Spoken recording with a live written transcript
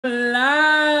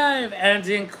and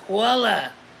in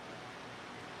Kuala.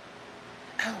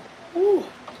 Ooh.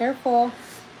 Careful.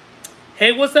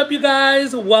 Hey, what's up, you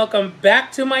guys? Welcome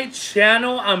back to my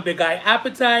channel. I'm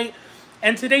Bigguyappetite.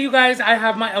 And today, you guys, I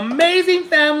have my amazing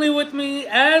family with me.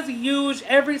 As usual,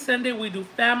 every Sunday we do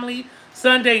family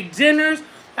Sunday dinners.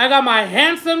 I got my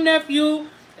handsome nephew,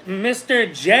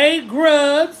 Mr. J.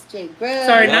 Grubz. J. Grubz.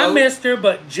 Sorry, not Mr.,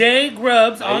 but J.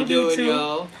 Grubz on YouTube.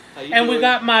 Doing, and we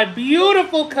got my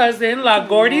beautiful cousin,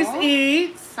 Gordiz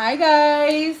Eats. Hi,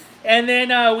 guys. And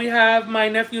then we have my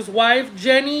nephew's wife,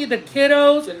 Jenny, the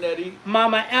kiddos, Janetti.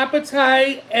 Mama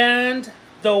Appetite, and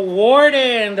the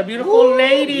warden, the beautiful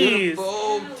ladies.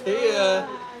 Beautiful Tia.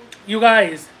 You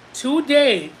guys,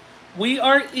 today we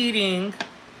are eating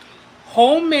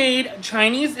homemade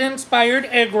Chinese-inspired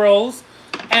egg rolls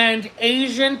and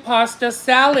Asian pasta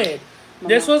salad.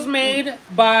 This was made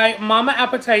by Mama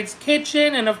Appetite's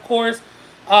Kitchen, and of course,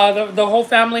 the whole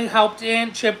family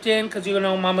chipped in, because you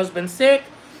know Mama's been sick.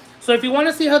 So if you want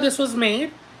to see how this was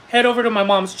made, head over to my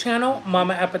mom's channel,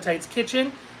 Mama Appetite's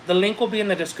Kitchen. The link will be in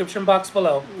the description box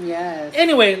below. Yes.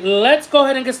 Anyway, let's go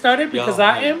ahead and get started because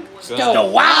I am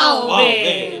the wow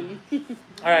man.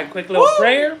 All right, quick little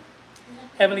prayer.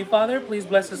 Heavenly Father, please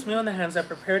bless this meal in the hands that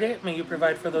prepared it. May you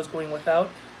provide for those going without.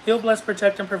 Heal, bless,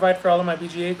 protect, and provide for all of my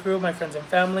BGA crew, my friends and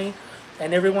family,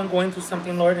 and everyone going through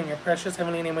something, Lord, in your precious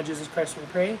heavenly name of Jesus Christ we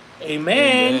pray.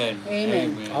 Amen.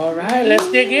 Amen. All right, let's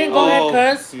dig in. Go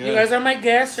ahead, cuz. You guys are my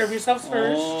guests. Serve yourselves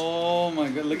first. Oh, my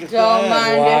God. Look at Don't that.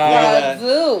 mind if I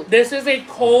do. This is a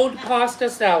cold pasta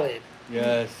salad.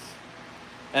 Yes.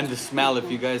 And the smell,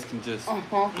 if you guys can just...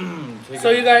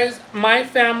 So, you guys, my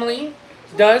family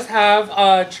does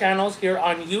have channels here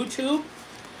on YouTube.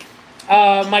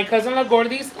 My cousin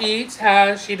Gordiz Eats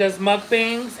she does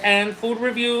mukbangs and food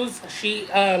reviews. She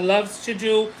loves to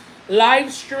do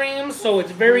live streams, so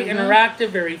it's very interactive,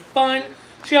 very fun.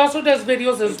 She also does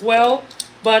videos as well,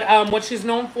 but what she's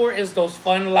known for is those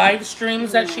fun live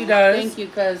streams that she does. Thank you,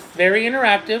 cuz. Very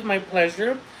interactive, my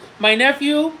pleasure. My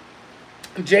nephew,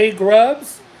 J.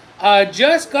 Grubz,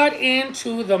 just got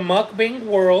into the mukbang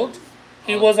world.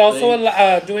 He was also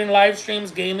doing live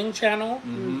streams, gaming channel,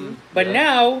 but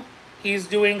now he's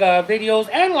doing videos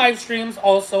and live streams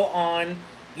also on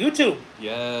YouTube.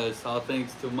 Yes, all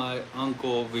thanks to my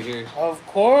uncle over here. Of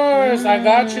course, I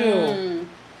got you.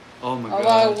 Oh my Oh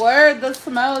God. my word, the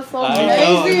smell is so amazing.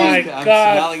 Oh my I'm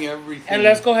God. smelling everything. And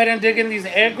let's go ahead and dig in these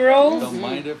egg rolls. Don't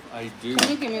mind if I do. Can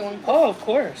you give me one? Oh, of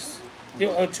course. Two.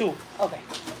 Okay.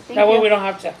 Thank That way you. we don't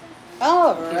have to.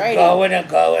 Alrighty.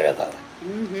 Go.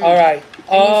 All right.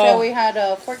 And you said we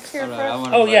had forks here All right,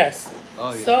 first? Oh, yes.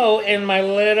 Oh, yeah. So, in my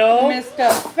little...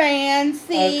 Mr.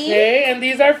 Fancy. Okay, and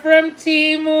these are from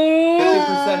Temu.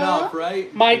 50% off,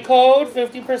 right? My code,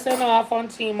 50% off on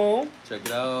Temu. Check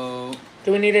it out.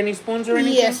 Do we need any spoons or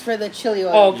anything? Yes, for the chili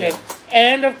oil. Oh, okay. Yeah.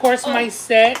 And, of course, my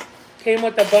set came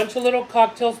with a bunch of little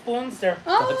cocktail spoons. They're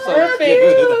perfect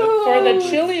for the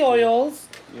chili oils.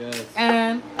 Yes.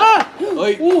 And,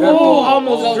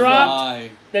 almost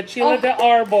dropped the chile de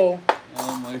arbol.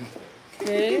 Oh, my God.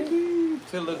 Okay.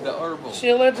 Chile de arbol.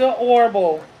 Chile de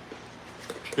arbol.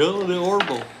 Chile de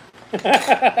arbol.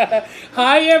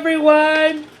 Hi,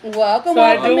 everyone. Welcome, So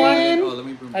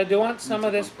I do want some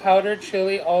of this powdered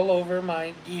chili all over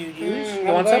my doo-doos.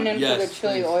 You want some? in for the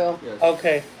chili oil. Yes.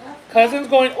 Okay. Cousin's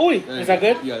going, is that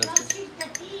good? Yeah, that's good.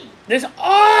 This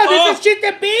is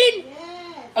chile bean?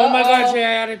 Oh my God, Jay,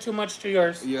 I added too much to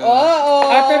yours. Yeah.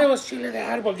 I thought it was chile de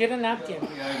arbol. Get a napkin.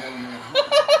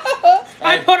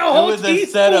 I put a whole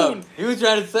teaspoon. He was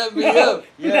trying to set me up.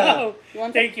 Yeah. No.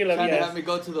 Thank you, love. Trying to Yes. have me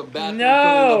go to the bathroom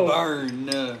No. for the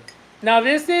burn. Now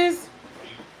this is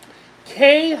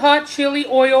K hot chili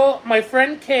oil. My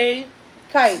friend Kay.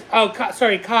 Kai.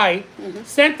 Kai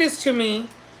sent this to me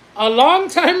a long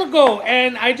time ago,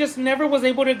 and I just never was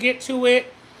able to get to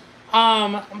it.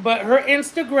 But her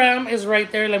Instagram is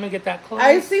right there. Let me get that close.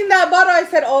 I seen that bottle. I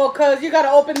said, "Oh, cuz you gotta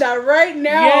open that right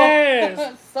now."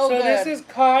 Yes. so good. This is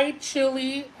Kai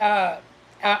Chili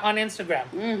on Instagram.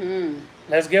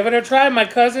 Let's give it a try. My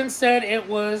cousin said it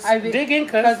was digging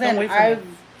because I've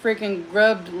freaking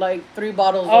grubbed like 3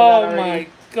 bottles of that Oh already. my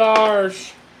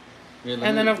gosh. Here,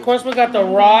 And then of course we got the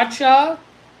racha.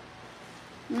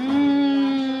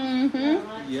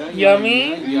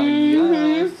 Yummy.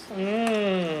 Yes.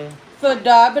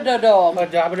 Fadabadado.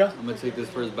 Fadabada. I'm gonna take this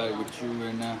first bite with you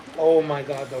right now. Oh my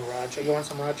God, the racha. You want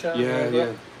some racha?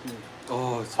 Yeah.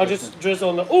 Oh, it's I'll just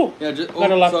drizzle the. Ooh. Yeah, just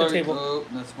gotta lock the table. Oh,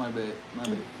 that's my bait.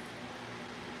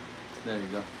 There you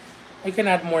go. You can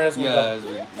add more as we go.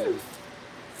 Yeah.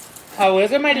 How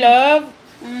is it, my love?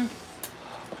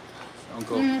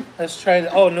 Uncle. Let's try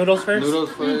the noodles first.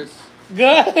 Noodles first.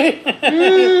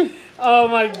 Good. Oh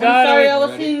my God. I'm sorry, I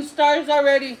was Ready? seeing stars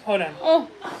already. Hold on. Oh,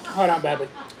 Hold on, baby.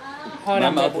 Hold My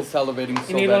on, mouth baby. is salivating so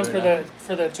You need bad one right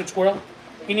for the to twirl?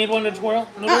 You need one to twirl?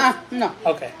 Noodles? no.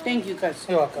 Okay. Thank you, guys.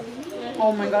 You're welcome.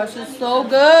 Oh my gosh, it's so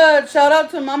good. Shout out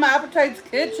to Mama Appetite's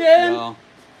Kitchen. now.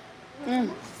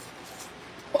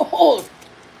 Oh,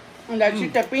 and that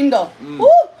chitepindo. Woo!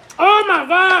 Oh my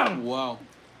God. Wow.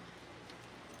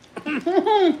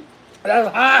 That's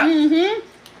hot.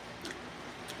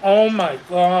 Oh my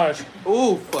gosh.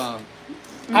 Oof.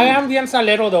 I am bien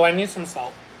salero though. I need some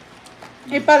salt.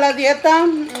 Y para la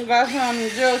dieta, I got some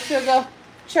 0 sugar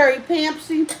cherry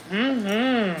Pepsi.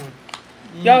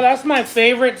 Yo, that's my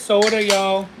favorite soda,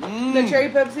 yo. The cherry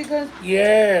Pepsi, cuz.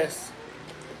 Yes.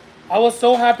 I was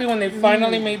so happy when they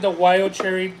finally made the wild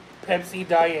cherry Pepsi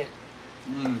diet.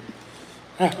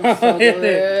 So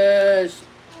delish.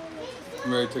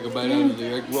 I'm ready to take a bite out of the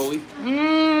egg rolly.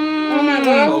 Oh my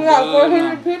god, we got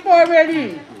 400 people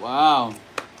already. Wow.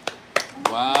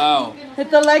 Wow. Hit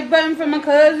the like button for my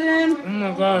cousin. Oh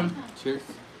my God. Cheers.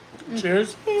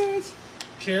 Cheers.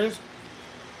 Cheers.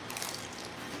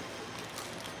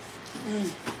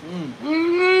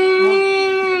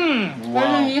 Cousin,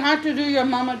 Wow. you have to do your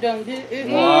mama done. It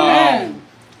Wow.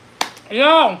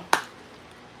 Yo.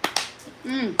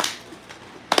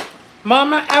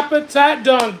 Mama Appetite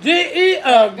done did it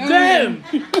again.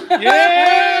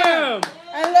 Yeah.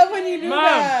 I love when you do Mom.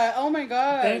 that. Oh my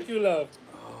god. Thank you, love.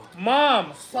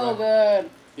 Mom. So good.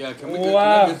 Yeah, can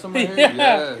Wow. I get some right here? Yeah.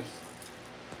 Yes.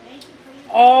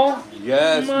 Oh.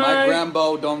 Yes, my My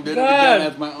Grambo done did it God.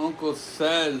 again, as my uncle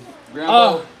says. Grambo,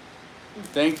 Oh.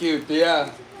 thank you,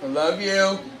 Tia. I love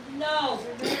you. No.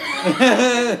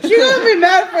 She gonna be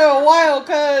mad for a while,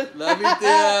 cuz. Love you,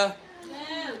 Tia.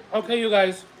 No. Okay, you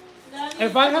guys. Love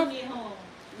If you, I have- me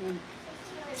home.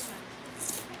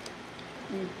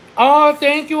 Oh,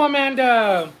 thank you,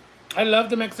 Amanda. I love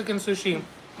the Mexican sushi.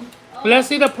 Let's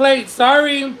see the plate.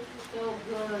 Sorry. So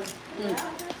good.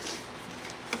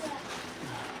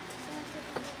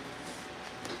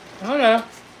 Hold on.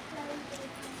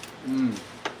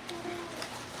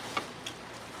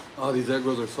 Oh, these egg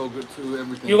rolls are so good too.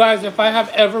 Everything. You guys, if I have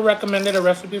ever recommended a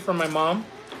recipe for my mom,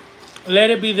 let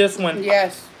it be this one.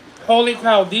 Yes. Holy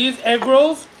cow, these egg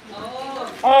rolls.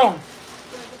 Oh.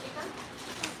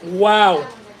 Wow.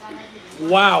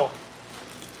 Wow.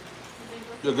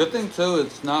 The good thing too,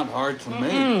 it's not hard to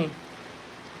make.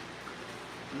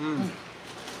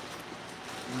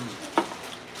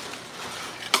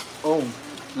 Oh,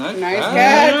 nice. Nice catch.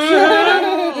 catch.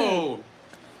 Oh,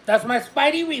 That's my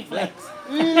Spidey reflex.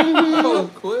 oh,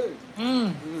 quick.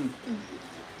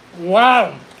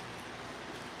 Wow.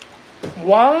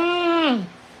 Wow.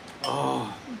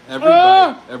 Oh,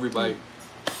 every bite.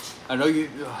 I know you.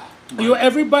 You,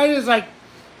 every bite is like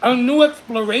a new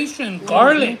exploration.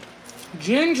 Garlic,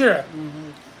 ginger,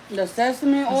 The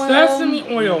sesame oil. sesame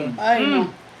oil. I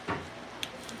know.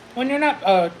 When you're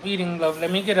not eating, love,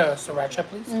 let me get a sriracha,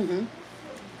 please.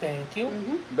 Thank you.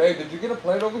 Babe, did you get a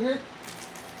plate over here?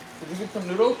 Did you get some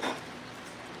noodles?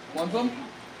 Want some?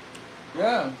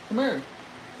 Yeah, come here.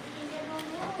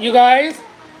 You guys,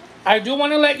 I do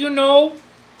want to let you know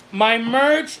my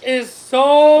merch is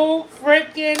so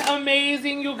freaking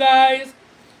amazing, you guys.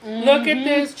 Look at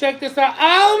this. Check this out.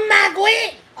 Oh my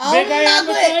god! Oh Big my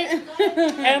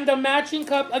Appetite. And the matching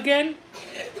cup again.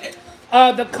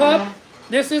 The cup.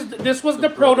 This was the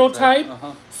prototype.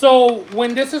 So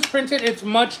when this is printed, it's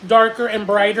much darker and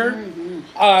brighter,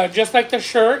 just like the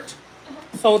shirt.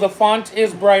 So the font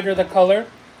is brighter, the color.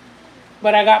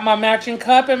 But I got my matching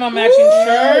cup and my matching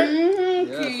shirt. Yeah, let me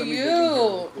dig in here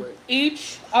real quick.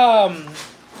 Each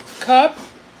cup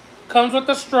comes with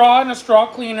a straw and a straw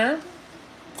cleaner.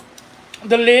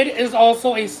 The lid is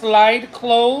also a slide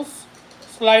close,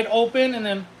 slide open, and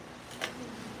then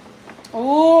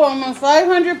Ooh, almost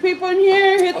 500 people in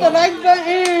here. Hit the like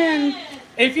button.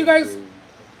 if you guys,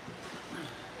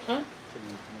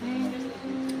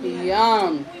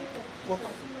 Yum.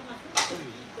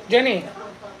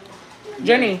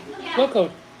 Jenny, what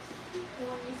code?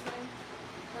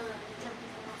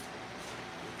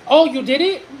 Oh, you did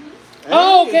it?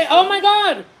 Oh, okay. Oh my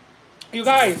God, you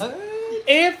guys.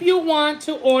 If you want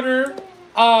to order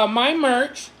my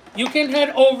merch, you can head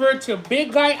over to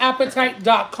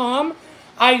Bigguyappetite.com.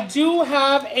 I do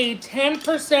have a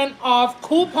 10% off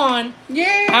coupon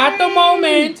Yay! at the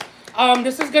moment.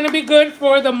 This is going to be good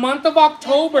for the month of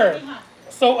October.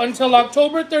 So until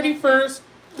October 31st,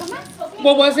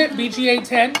 what was it? BGA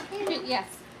 10? Yes.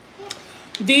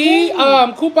 The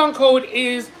coupon code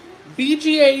is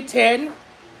BGA 10.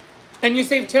 And you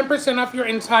save 10% off your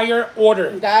entire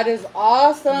order. That is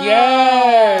awesome.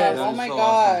 Yes. Oh That is my so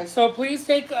gosh. awesome. So please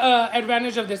take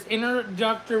advantage of this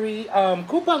introductory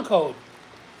coupon code.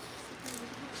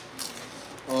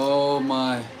 Oh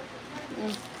my.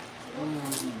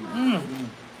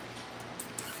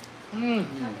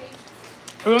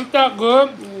 Isn't that good?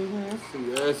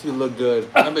 Yes, you look good.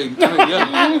 I mean,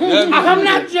 yeah. I'm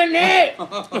not Jeanette.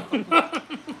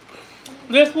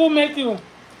 This will make you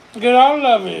get all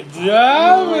of it.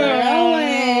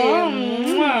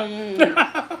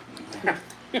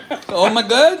 Oh my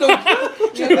God.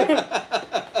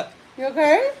 You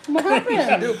okay? What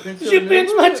happened? She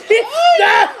pinched my teeth.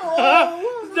 Stop!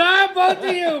 Stop, both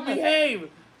of you. Behave.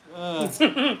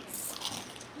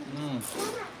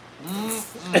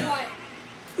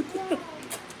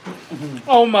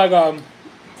 Oh my God.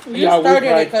 You started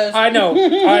it, cuz. I know.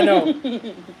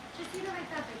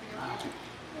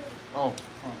 Oh.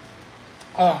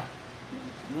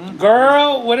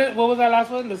 Girl, what was that last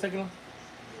one? The second one?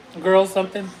 Girl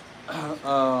something?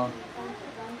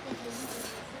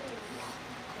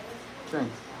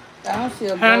 Thanks. I don't see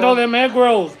a Handle girl. them egg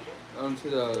rolls. I don't see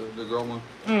the girl one.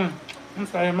 I'm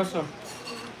sorry, I missed them.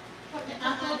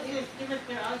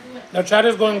 The chat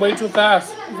is going way too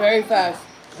fast. Very fast.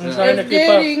 I'm trying to It's keep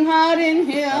up. getting hot in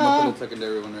here. I'm gonna put a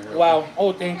secondary one right here. Wow.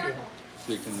 Oh, thank you.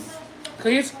 So you can.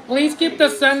 Please keep the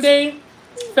Sunday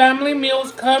family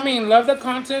meals coming. Love the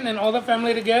content and all the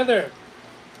family together.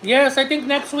 Yes, I think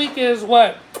next week is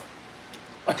what?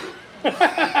 All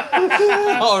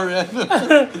right.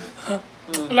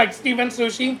 Like Steven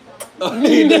Sushi.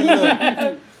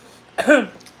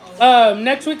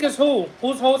 Next week is who?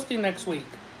 Who's hosting next week?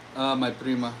 My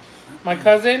prima. My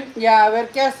cousin? Ya, a ver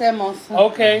qué hacemos.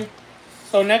 Okay.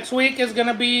 So next week is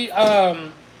gonna be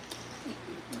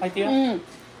idea?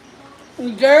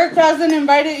 Derek hasn't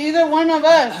invited either one of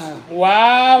us.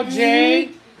 Wow,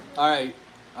 Jay. All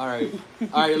right.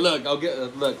 Look, I'll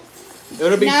get. Look,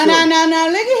 it'll be. No, true. no,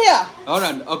 look at here. Hold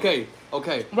on. Okay. Hold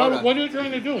What on. are you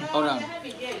trying to do? Hold on.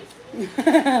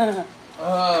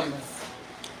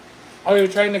 Are you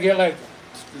trying to get like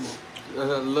A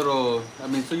little. I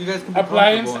mean, so you guys can be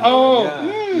appliance? comfortable in Oh. there.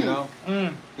 Yeah. You know.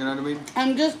 Mm. You know what I mean?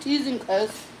 I'm just teasing,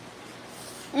 cuz.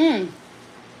 We got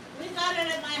it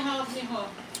at my house, mijo.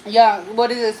 Yeah,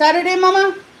 what is it? Saturday,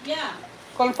 Mama? Yeah.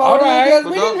 Con favor de Alright. Dios.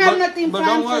 We didn't have nothing but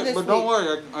planned don't for worry, this But don't week.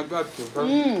 worry, I got you.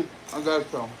 Okay? I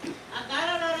got you. I got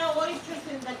a lot of oysters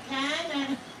in the can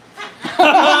and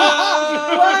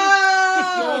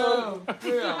Wow!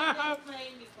 Yeah.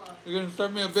 You're gonna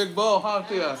serve me a big bowl, huh,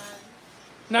 Tia?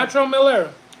 Natural Miller.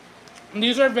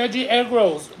 These are veggie egg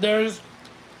rolls. There's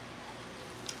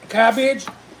cabbage,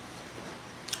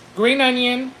 green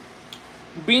onion,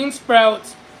 bean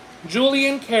sprouts,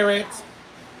 julienne carrots,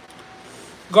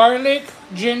 garlic,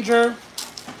 ginger,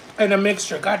 and a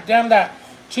mixture. God damn, that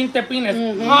chintepin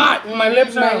is hot. My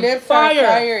lips are on fire.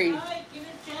 fiery.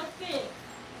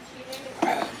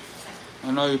 I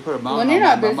know you put a mouth When on you're my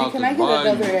not busy, mouth can is I get wide.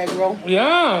 another egg roll?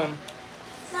 Yeah.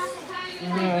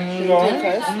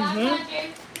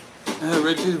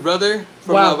 Richie's brother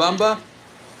from Wow. La Bamba.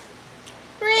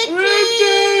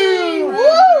 Richie!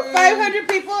 Woo! 500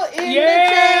 people in the chat.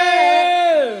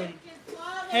 Yeah.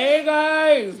 Hey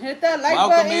guys. Hit that like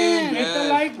Welcome button. in. Hit the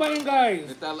like button, guys.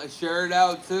 Get that, share it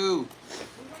out too.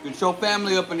 Get your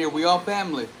family up in here. We all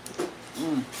family.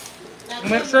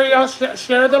 Make sure y'all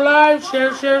share the live.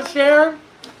 Share.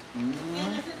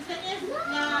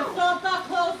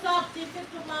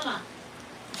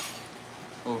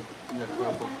 Oh, yeah,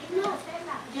 careful.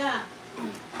 Yeah.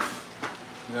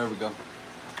 There we go.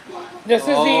 This is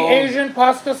the Oh. Asian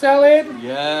pasta salad.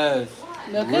 Yes.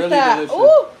 Look Really at that. delicious.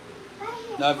 Ooh!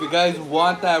 Now, if you guys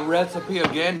want that recipe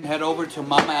again, head over to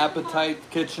Mama Appetite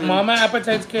Kitchen. Mama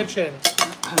Appetite's Kitchen.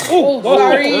 Oh, whoa.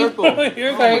 sorry. Careful.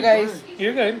 You're Sorry, good. guys.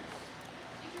 You're good.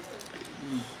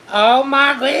 Oh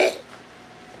my god.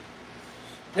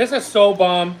 This is so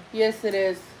bomb. Yes, it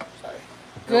is.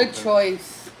 Good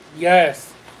choice. Yes.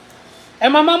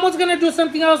 And my mom was gonna do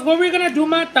something else. What were we gonna do?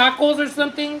 My tacos or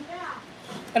something?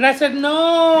 And I said,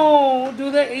 no, do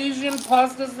the Asian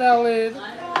pasta salad.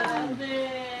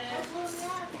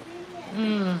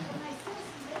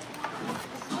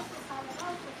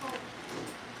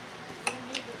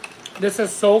 This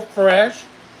is so fresh.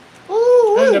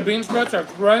 Ooh. And the bean sprouts are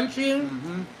crunchy.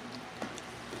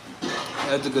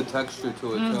 Adds a good texture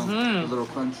to it too. A little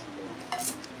crunch.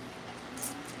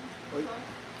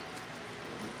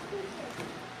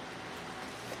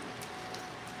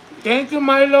 Thank you,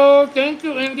 Milo. Thank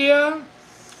you, India.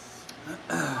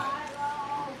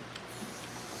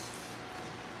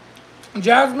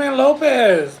 Jasmine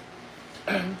Lopez.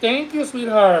 Thank you,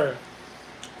 sweetheart.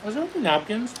 Is there any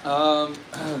napkins? Um,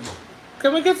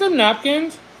 Can we get some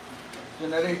napkins,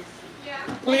 Janetti, Yeah.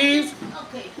 please?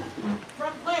 Okay.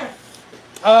 From where?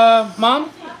 Mom?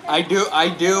 I do,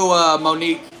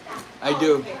 Monique. I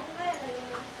do.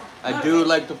 I do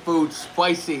like the food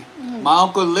spicy. My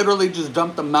uncle literally just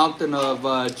dumped a mountain of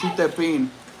chitepin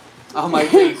on my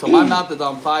thing, so my mouth is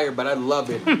on fire, but I love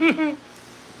it.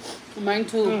 Mine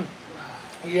too.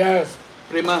 Yes.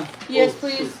 Prima. Yes, Oh,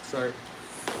 please. shoot, sorry.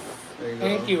 There you go.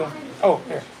 Thank you. Oh,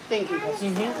 here. Thank you, guys.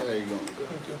 Mm-hmm. There you go.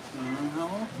 Thank you.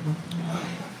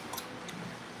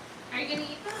 Are you gonna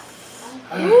eat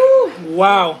that?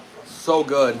 Wow. So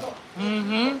good.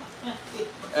 Mm-hmm.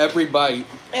 Every bite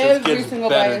just Every gets single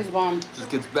better. bite is bomb. Just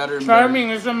gets better and Charming.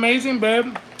 It's amazing,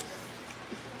 babe.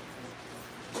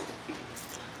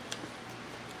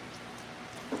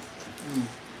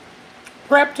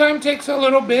 Prep time takes a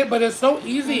little bit, but it's so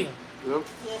easy. better. Yep.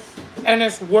 Yes. And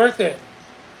it's worth it.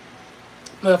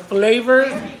 The flavors.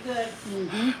 Very good.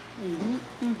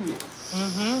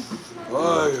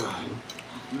 Oh,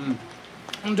 yeah.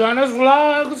 And Donna's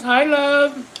vlogs. Hi,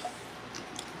 love.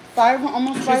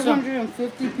 Almost She's a-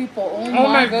 550 people. Oh, Oh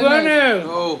my goodness. goodness.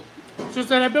 Oh, She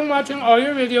said, I've been watching all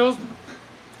your videos.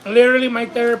 Literally my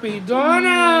therapy.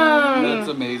 Donna. that's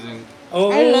amazing. Oh,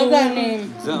 I love that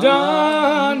name.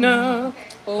 Donna.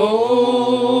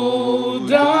 Oh,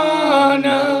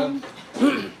 Donna.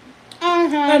 I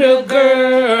Had a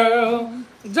girl.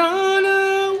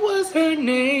 Donna was her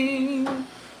name.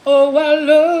 Oh, I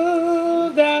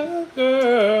love that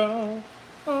girl.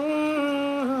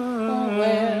 Oh,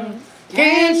 where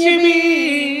can she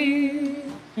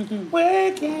be?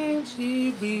 Where can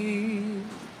she be?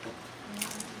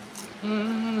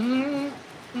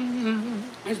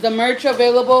 Is the merch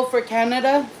available for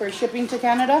Canada? For shipping to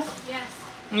Canada? Yes.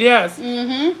 Yes,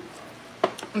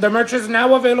 Mm-hmm. the merch is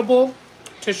now available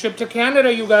to ship to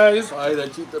Canada, you guys. Ay,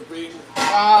 that chitepin.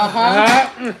 Uh-huh.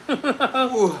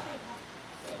 Ooh.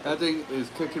 That thing is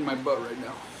kicking my butt right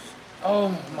now. Oh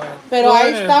my Pero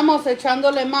ahí goodness. estamos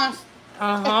echándole más.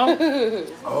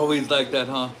 Uh-huh. Always like that,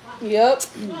 huh? Yep.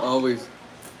 Always.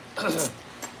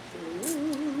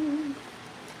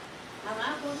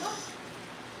 Abajo, ¿no?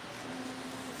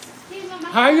 Sí, mamá.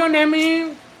 Hi,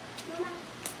 Yonemi.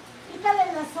 Quítale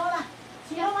la soda.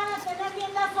 Si no van a tener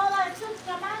bien la soda, estos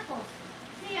chamacos.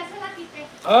 Sí, ya se la quité.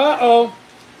 Uh-oh.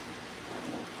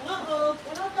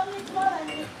 Que no tomen soda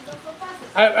ni los papás.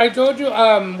 I told you,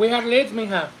 we have lids,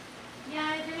 mija.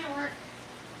 Yeah, it didn't work.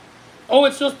 Oh,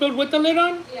 it's still spilled with the lid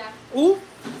on? Yeah. Ooh.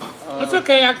 It's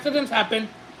okay, accidents happen.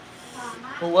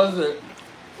 Who was it?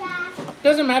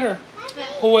 Doesn't matter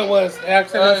who it was.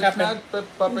 Accidents It's happen. not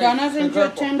Papi. Donna sent you a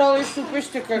Careful. $10 super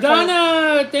sticker.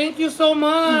 Donna, thank you so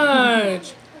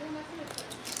much.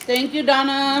 Thank you,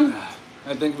 Donna.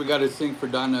 I think we gotta sing for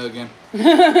Donna again.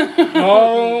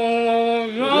 Oh,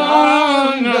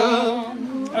 Donna.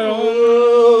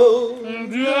 Oh,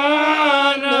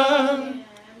 Donna.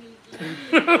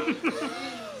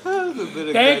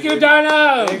 Thank you,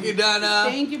 Donna. Thank you, Donna.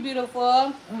 Thank you,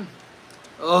 beautiful.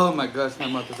 Oh my gosh, my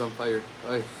mouth is on fire.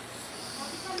 Ay.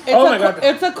 Oh my God.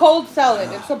 It's a cold salad.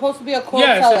 It's supposed to be a cold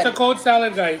Yes, salad. it's a cold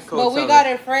salad, guys. Cold But we salad. got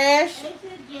it fresh,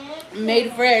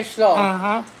 made fresh, so.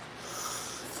 Uh-huh.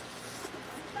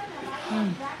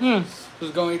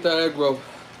 Who's gonna eat that egg roll?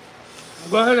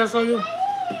 Go ahead, I'll show you.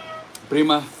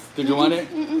 Prima, did you want it?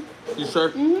 You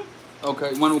sure?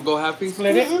 Okay, want to go half piece?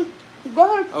 Split it.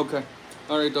 Go ahead. Okay.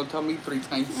 All right, don't tell me 3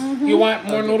 times. You want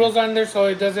more Okay. noodles on there so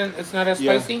it's not as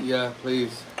Yeah, spicy? yeah,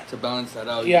 please, to balance that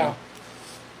out. you Yeah. know.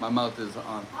 My mouth is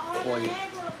on point.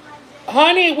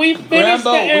 Honey, we finished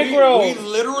Grambo, the egg we rolls.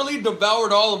 literally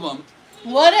devoured all of them.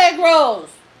 What egg rolls?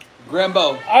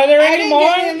 Grambo. Are there I any didn't more?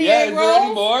 get any Yeah, egg is there any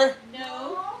rolls. more?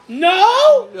 No.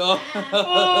 No? Oh,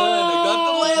 they got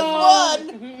the last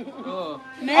one. Oh.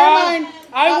 Never mind.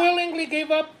 I willingly gave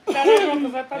up that egg roll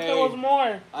because I thought there was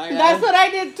more. That's what I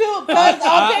did too. Cause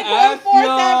I'll take one fourth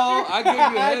after. I gave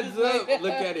you a heads up.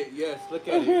 Look at it. Yes, look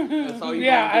at it. That's all you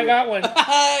Yeah, gotta I do. got one.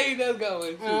 He does got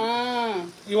one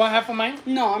too. You want half of mine?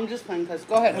 No, I'm just playing. Cause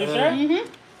go ahead. You sure?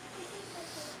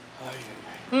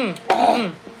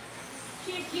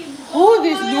 Chicken. Ooh,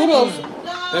 these noodles.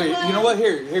 Hey, you know what?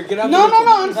 Here, get out. No, the no,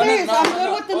 no. I'm No, serious. no, I'm no, good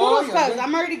no. with the Oh, noodles, yeah, guys. good.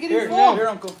 I'm already getting Here, full. here,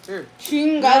 Uncle. Here.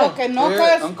 Chingado que no, Here,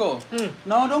 cause. Uncle.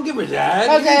 No, don't give her that.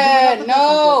 Cousin, Here, give her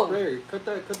no. Uncle. Here, cut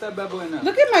that bad boy in there.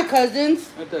 Look at my cousins.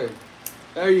 Right there.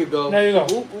 There you go. There you go.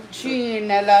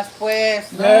 Chinelas, pues.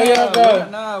 There you go.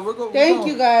 Nah, we're going. Thank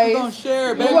you, guys. We're gonna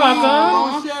share, baby. You're welcome.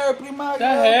 We're gonna share, prima. The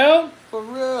hell? For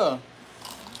real.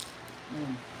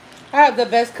 I have the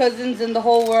best cousins in the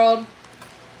whole world.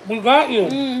 We got you.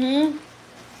 Mm-hmm.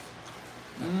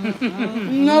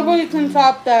 Nobody can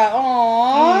top that.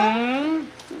 Aww.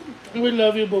 We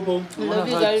love you, boo boo. I want Love a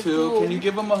you hug guys too. too. Can you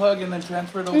give him a hug and then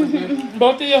transfer it over here?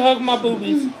 Both of you hug my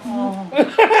boobies. Oh.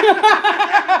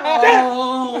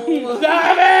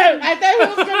 Stop it! I thought he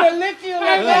was gonna lick you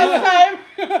like last time.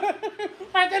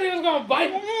 I thought he was gonna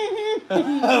bite.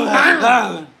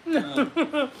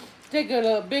 Take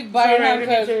a big bite. Sorry, I Huh, didn't mean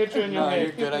to cuz. hit you in your No, you're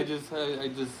head. good. I just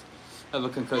have a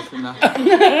concussion now.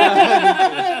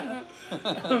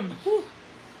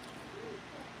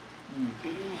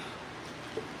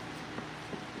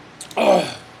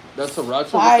 That's sriracha with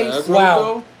Spice. the egg Wow.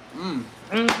 roll, though?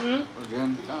 Mm-hmm.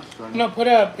 Again, gosh darn it. No, put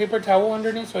a paper towel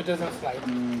underneath so it doesn't slide.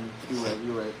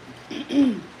 You're right.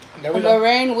 There we go.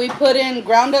 Lorraine, we put in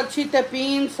ground up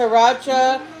chitapin,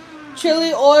 sriracha,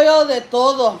 chili oil, de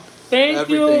todo. Thank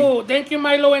you. Everything. Thank you,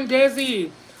 Milo and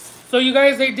Desi. So you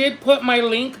guys, they did put my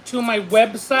link to my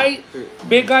website,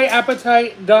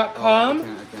 Bigguyappetite.com. I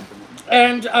can't pin it.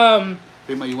 And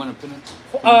Prima, you want to pin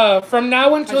it? from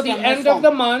now until the That's on my end of phone.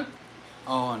 the month,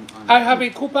 Oh, on I have a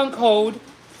coupon code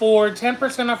for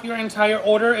 10% off your entire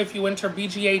order. If you enter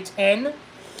BGA10,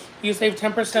 you save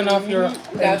 10% off your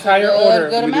That's entire good, order.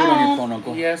 good. Let me do it on your amount. phone,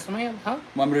 Uncle. Yes, ma'am. Huh?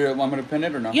 Want me to pin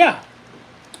it or no? Yeah.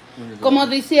 Here we go. Como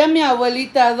decía mi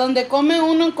abuelita, donde come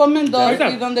uno, comen dos. Ahorita.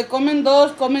 Y donde comen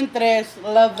dos, comen tres.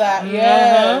 Love that.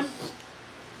 Yes.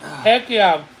 Heck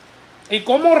yeah. ¿Y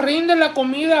cómo rinde la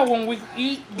comida when we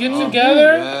get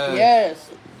together? Yes. Yes.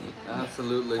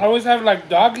 Absolutely. I always have like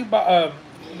doggy boxes,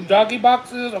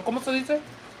 or ¿cómo se dice?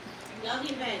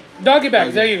 Doggy bag. Doggy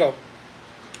bags, there you go.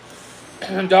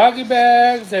 Doggy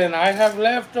bags, and I have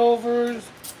leftovers.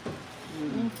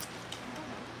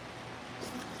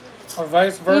 Or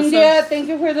vice versa. India, thank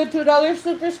you for the $2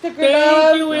 super sticker. Thank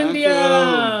love. you, Thank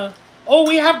India. Oh,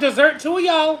 we have dessert too,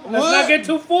 y'all. Let's What? not get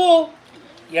too full.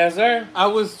 Yes, sir. I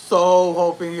was so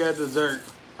hoping you had dessert.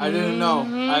 I didn't know.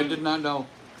 I did not know.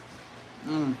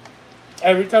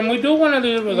 Every time we do one of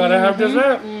these, we gotta have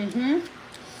dessert.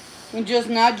 Just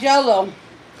not jello.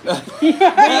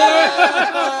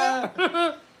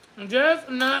 Just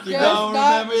not. You Just don't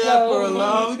not remember that for a Jello.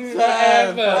 long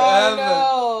time. Forever.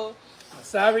 Oh,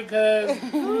 Sorry, cuz.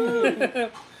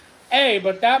 Hey,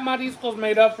 but that marisco's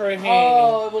made up for it. no.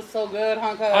 Oh, it was so good,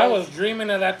 huh, cuz? I was dreaming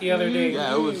of that the other day.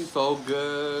 Yeah, it was so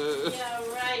good. Yeah,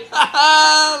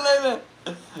 right. Later.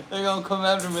 They're gonna come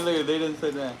after me later. They didn't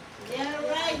say that. Yeah,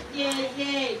 right.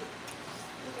 Yeah.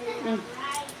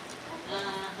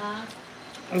 Uh-huh.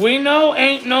 We know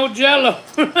ain't no jello.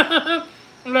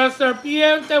 La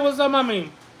serpiente was a mami.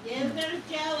 Yes, there's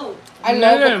jello. I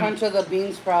love the Madam. crunch of the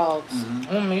bean sprouts.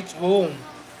 Oh, me too.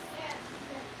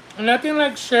 Nothing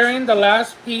like sharing the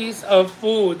last piece of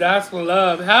food. That's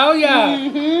love. Hell yeah.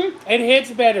 It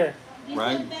hits better. Dice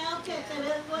Right. Bel que te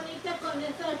ves bonita con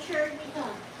esa shirt, mija.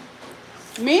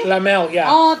 Me? La Mel, yeah.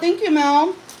 Oh, thank you,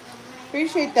 Mel.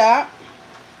 Appreciate that.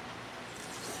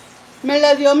 Me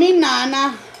la dio mi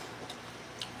nana.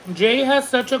 Jay has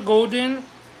such a golden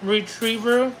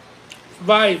retriever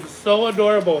vibe. So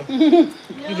adorable.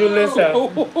 Julissa.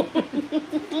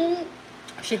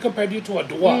 She compared you to a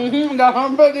dwarf. That's what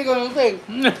I'm probably gonna say.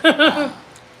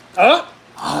 Oh,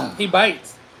 he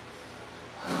bites.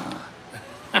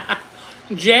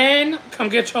 Jen, come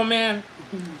get your man.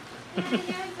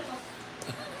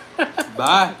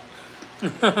 Bye.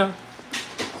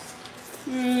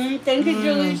 Thank you,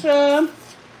 Julissa.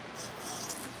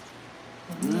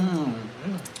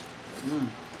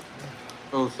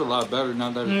 Oh, it's a lot better now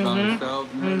that it's on itself.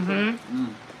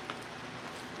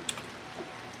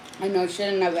 I know I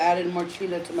shouldn't have added more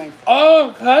chile to my.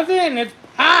 Oh, cousin, it's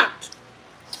packed.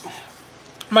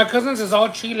 My cousin's is all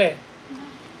chile.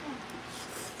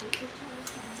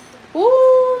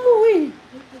 Ooh.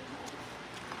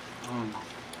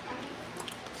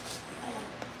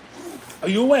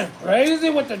 You went crazy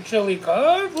with the chili,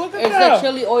 cuz. Look at It's that. the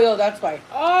chili oil, that's why.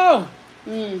 Oh,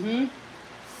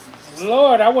 Mm-hmm.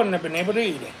 Lord, I wouldn't have been able to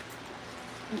eat it.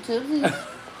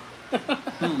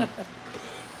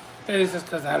 This is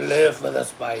because I live for the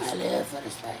spice. I live for the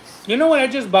spice. You know what I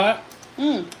just bought?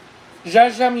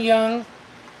 Jajangmyeon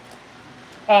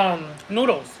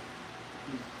noodles.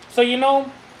 So you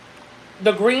know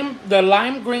the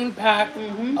lime green pack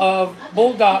of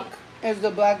bulldog It's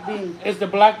the black bean. is the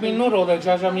black bean noodle, the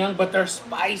jajangmyeon, but they're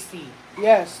spicy.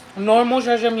 Yes. Normal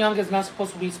jajangmyeon is not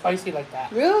supposed to be spicy like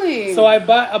that. Really? So I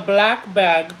bought a black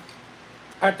bag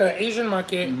at the Asian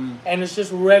market, and it's just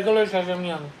regular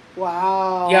jajangmyeon.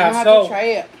 Wow. Yeah, I'm gonna have so- to try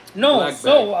it. No, Black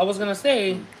so bag. I was gonna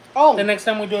say Oh. the next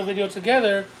time we do a video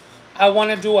together, I want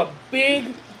to do a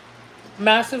big,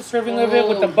 massive serving of it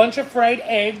with a bunch of fried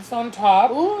eggs on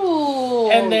top, Ooh.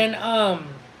 and then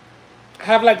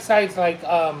have like sides like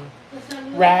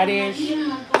radish,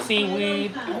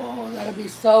 seaweed. Oh, that'll be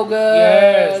so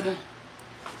good. Yes.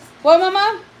 What,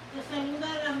 Mama?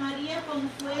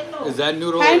 Is that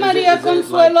noodle? Hi, is Maria it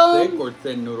Consuelo. like thick or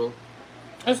thin noodle?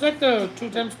 It's like the 2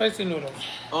 times spicy noodles.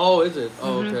 Oh, is it?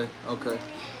 Oh, okay. Okay.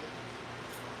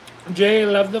 Jay,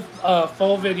 love the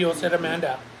full video, said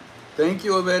Amanda. Thank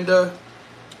you, Amanda.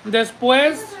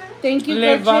 Después Thank you,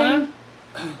 le Gretchen.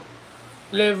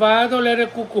 va a doler el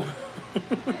cucu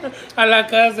a la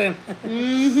cousin.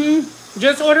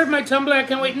 Just ordered my tumbler. I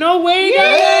can't wait. No way! Yay!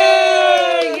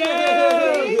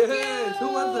 Yes. Who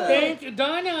was that? Thank you,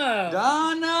 Donna.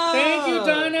 Donna. Thank you,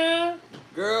 Donna.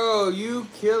 Girl, you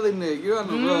killing it. You're on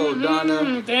the road,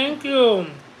 Donna. Thank you.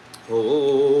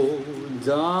 Oh,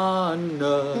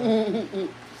 Donna.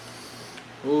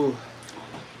 Ooh.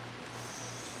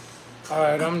 All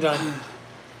right, I'm done.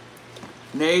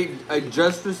 Nate, I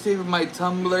just received my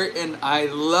tumbler and I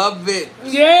love it.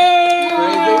 Yay!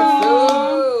 Crazy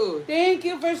Sue. Thank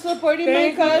you for supporting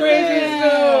Thank my you, cousin. Crazy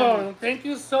Sue. Thank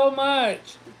you so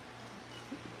much.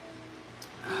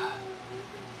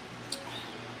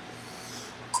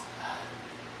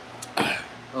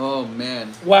 Oh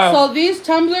man. Wow. So these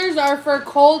tumblers are for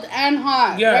cold and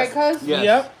hot, Yes. right, cuz? Yes.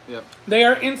 Yep. Yep. They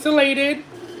are insulated,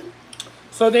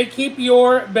 so they keep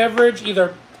your beverage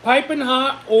either piping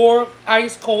hot or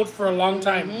ice cold for a long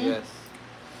time. Yes.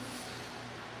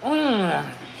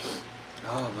 Mm.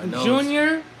 Oh my nose.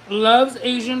 Junior loves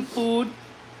Asian food,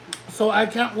 so I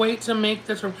can't wait to make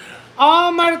this.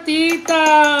 Oh,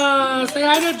 Martita! Say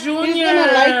hi to Junior. He's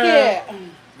gonna like it.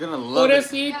 You're gonna love it.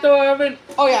 Pobrecito, I haven't.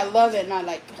 Oh yeah, love it, not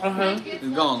like. Uh-huh. You're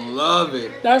gonna love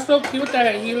it. That's so cute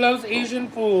that he loves Asian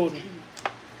food.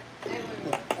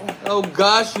 Oh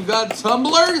gosh, you got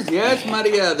tumblers? Yes,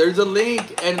 Maria. There's a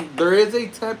link and there is a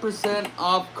 10%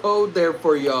 off code there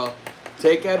for y'all.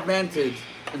 Take advantage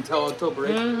until October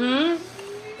 8th.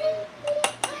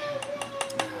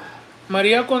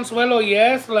 Maria Consuelo,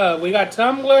 yes, love. We got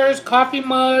tumblers, coffee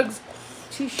mugs,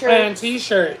 T-shirt. and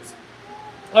t-shirts.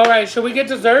 All right, should we get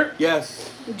dessert? Yes.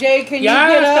 Jay, can you Yeah,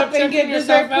 get stop up and get checking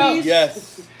dessert, yourself out. please?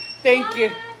 Yes. Thank you.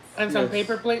 And some Yes.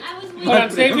 paper plates. I was Hold on,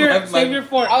 save your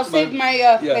fork. I'll save my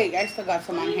yeah. plate. I still got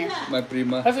some on here. My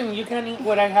prima. Listen, you can't eat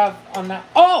what I have on that.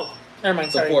 Oh! Never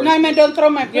mind, sorry. fork. No, I mean, don't throw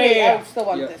my plate. yeah. I still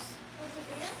want Yeah. this.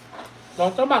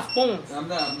 Don't throw my spoons. I'm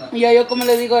not. Yeah, yo como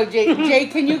le digo a Jay. Jay,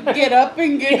 can you get up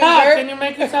and get Yeah, dessert? can you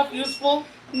make yourself useful?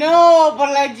 No, por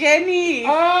la Jenny.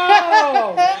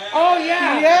 Oh! Oh,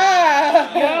 yeah.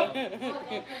 Yeah.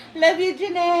 Yep. Love you,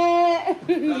 Jeanette.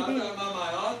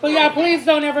 But yeah, please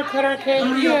don't ever cut our cake.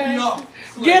 No.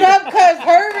 Get up, cuz.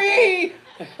 Hurry.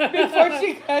 Before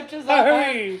she catches up.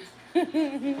 Hurry.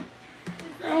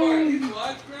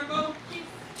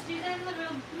 She's in the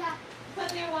room. Yeah. Put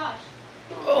their wash.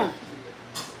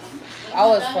 That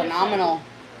was phenomenal.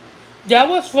 That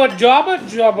was for Jabba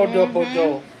Double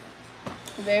Do.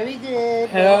 Very good.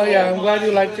 Hell yeah, I'm glad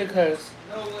you liked it, cuz.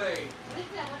 No way. What is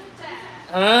that? What is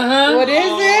that? Uh-huh. What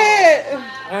is it?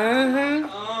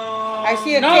 Uh-huh. I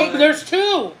see a No, cake. there's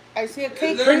two. I see a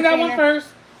cake. Bring that one container. first.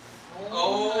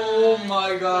 Oh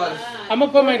my gosh. I'm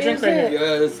gonna put my What drink is right it? here.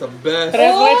 Yeah, it's the best.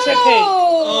 Tres leche cake.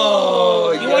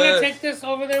 Oh, You want to yes. take this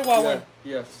over there while we're...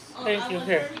 Yes. Thank you.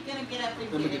 Here.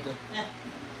 Let me get that.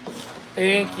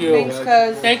 Thank you. Thanks,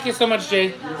 cuz. Thank you so much,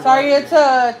 Jay. Sorry, it's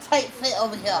a tight fit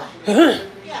over here.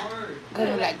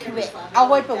 Gonna like it. I'll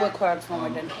wipe it with Clorox when we're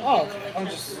done. Oh, okay. I'm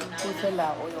just... Fill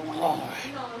out oil one.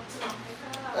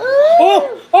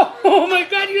 Oh. Oh my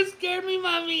God, you scared me,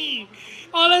 Mommy.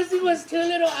 All I see was two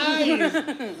little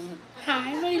eyes.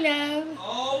 Hi, my love.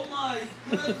 Oh my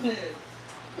goodness.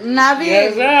 Navi,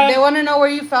 Yes, sir. they want to know where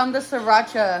you found the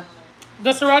sriracha.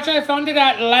 The sriracha, I found it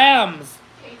at Lamb's.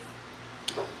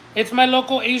 It's my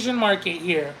local Asian market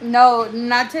here. No,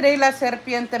 not today, La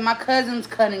Serpiente. My cousin's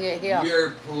cutting it here.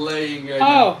 You're playing right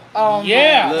now. Oh, my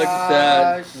yeah. Look at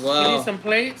that. gosh. Give me Wow. some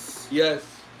plates. Yes.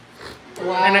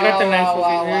 Wow, And I got the knife over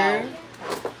wow, here.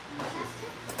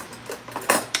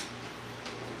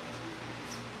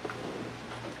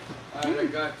 Alright, I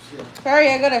got you. Sorry,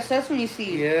 I got a sesame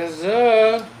seed. Yes,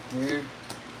 sir. Here.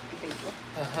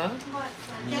 Uh-huh.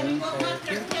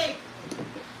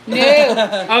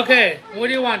 No. Okay, what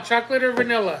do you want, chocolate or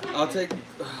vanilla? I'll take.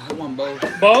 I want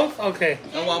both. Both? Okay.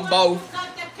 I want both.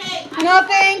 No,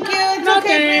 thank you. It's No,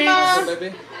 okay, thanks. Prima.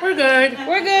 Baby. We're good.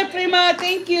 We're good, Prima.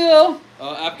 Thank you.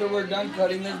 After we're done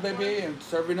cutting this, baby, and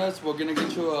serving us, we're gonna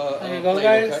get you a There you go, plate,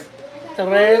 guys. okay?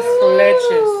 Tres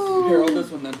leches. Here, hold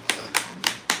this one then.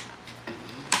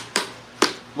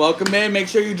 Welcome in. Make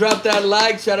sure you drop that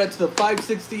like. Shout out to the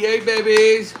 568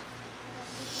 babies.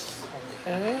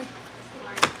 Okay.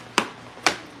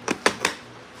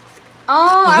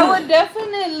 Oh, I would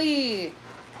definitely.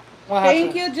 What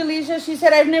Thank happened? you, Jaleisha. She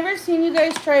said, I've never seen you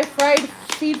guys try fried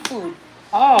seafood.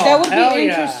 Oh, That would hell be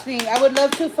yeah. interesting. I would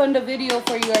love to fund a video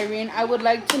for you, Irene. I would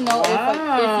like to know if you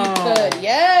Wow. could.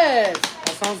 Yes.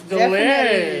 That sounds Definitely.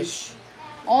 delish.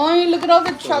 Oh, look at all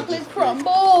the chocolate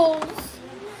crumbles.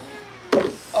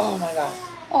 Oh my god.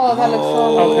 Oh, that looks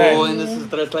so Okay. Oh, and this is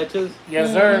tres leches?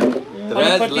 Yes, sir. Tres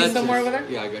Wanna put these leches. somewhere over there?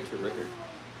 Yeah, I got your record.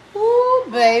 Ooh,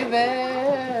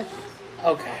 baby.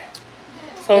 Okay.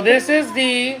 So this is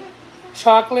the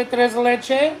chocolate tres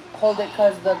leche. Hold it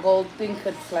because the gold thing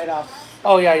could slide off.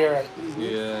 Oh yeah, you're right.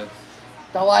 Yeah.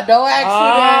 No accidents.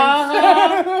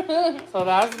 So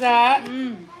that's that.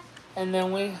 And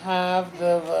then we have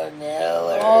the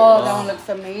vanilla. Oh, that one looks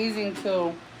amazing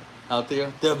too.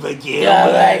 Healthier? The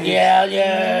Yeah,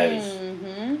 yes.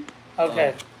 Mm-hmm.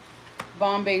 Okay.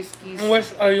 Bombay skis.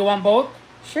 Which, you want both?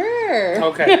 Sure.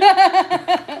 Okay.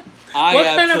 I What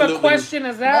kind of a absolutely- question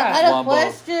is I that? had a One bowl.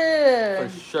 question.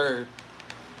 For sure.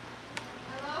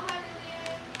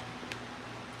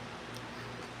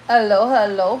 Aloha,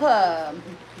 aloha.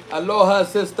 Aloha,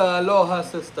 sister. Aloha,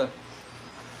 sister.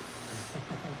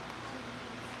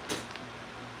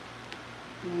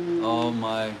 Oh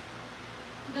my.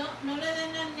 No, no le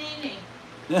den al nene.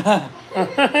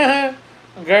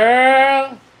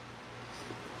 Girl.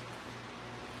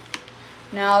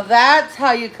 Now that's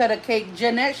how you cut a cake.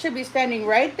 Jeanette should be standing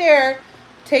right there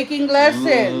taking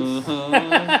lessons. Mhm.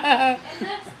 And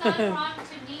that's not wrong to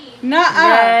me.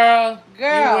 Nuh-uh. Girl.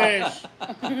 Girl.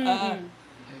 You wish.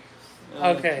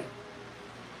 Okay.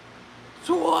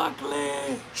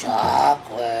 Chocolate.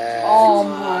 Chocolate. Oh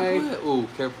my. Ooh,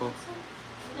 careful.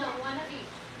 No, one of each.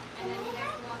 And then you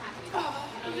guys will have to.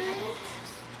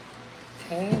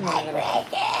 Okay, now I'm gonna-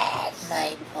 My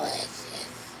precious.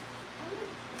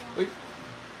 Wait.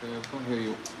 Careful. Here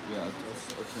you. Yeah,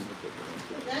 I'll turn the paper.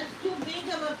 That's too big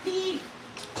of a piece.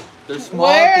 They're small.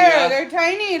 Where? Tia. They're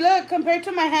tiny. Look, compared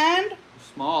to my hand,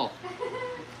 Small.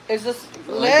 it's just I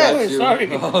got less. you. sorry.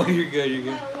 Oh, you're good. You're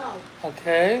good.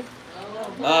 Okay.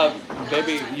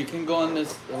 Baby, you can go on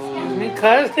this. Oh. Me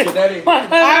cousin. Daddy. I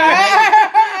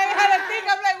had to think.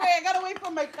 I'm like, wait, I gotta wait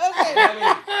for my cousin.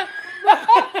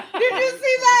 Did you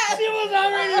see that? She was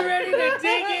already ready to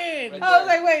dig in. I was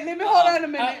like, wait, let me hold on a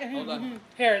minute. Hold on.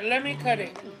 Here, let me cut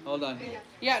it. Hold on.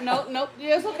 Yeah, no,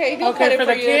 yeah, it's okay. He'll Okay, cut it for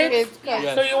for the you. kids? It's cut.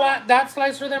 Yes. So you want that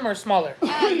slice for them or smaller?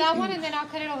 That one, and then I'll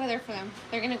cut it over there for them.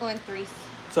 They're gonna go in threes.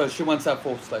 So she wants that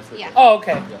full slice. Right Yeah. Oh,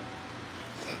 okay. there.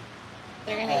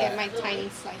 They're gonna get my tiny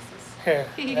slices. Here,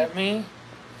 let me.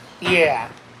 Yeah.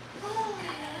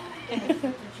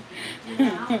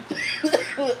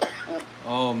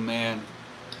 Oh man.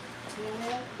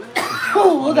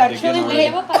 Ooh, that Wanted to chili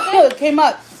get came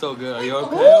up. So good. Are you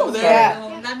okay over there?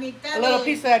 Yeah. La mitad A little de-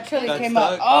 piece of that chili That's came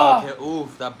stuck? up. Oh, Okay.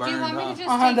 Oof, that Do burned. you want me to Huh? just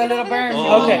Uh-huh, take the it little over there? burn.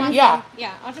 Oh. Okay, yeah.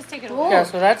 Yeah, I'll just take it Ooh. over. Yeah,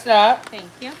 so that's that. Thank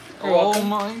you. You're Oh welcome.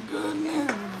 my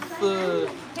goodness.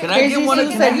 Can I Casey get one of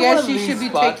said can I get yes, one of she these should be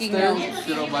spots taking there? notes. If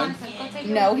you don't mind. Go take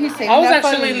no, he's saying I was that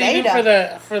actually for leaving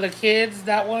later. for the kids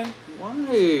that one.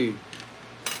 Why?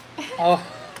 Oh,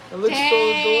 It looks Dang, so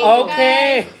adorable.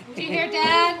 okay. Do you hear,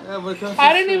 Dad? Yeah, but it comes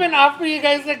I didn't even offer you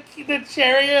guys the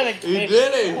cherry or the He cake.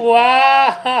 did it.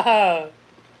 Wow.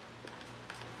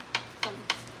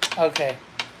 Okay,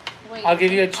 Wait, I'll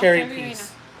give you a cherry serve you right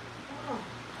piece.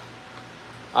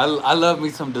 I love me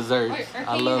some desserts. Wait,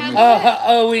 I love me.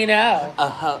 We know.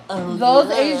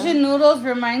 Those Asian noodles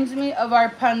reminds me of our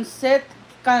pancit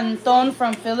canton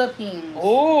from Philippines.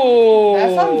 Oh.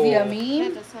 That sounds now. yummy.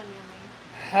 That does sound yummy.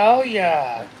 Hell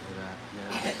yeah.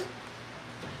 Yes. Right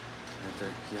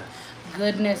there, yes.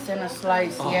 Goodness in a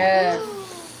slice, Oh. yes.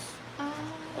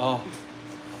 Oh.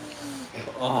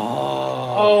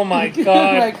 Oh. Oh my My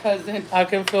god. cousin. I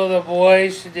can feel the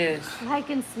boyish dish. I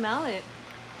can smell it.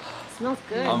 Smells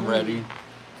good. I'm ready.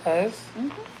 Cuz?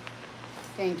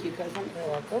 Thank you, cousin. You're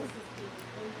welcome.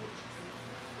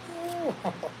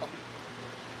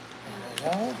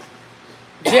 There we go.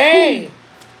 Jay!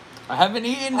 I haven't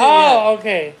eaten it Oh,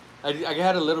 okay. yet. I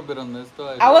had a little bit on this though.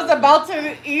 I was about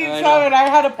to eat I some know. and I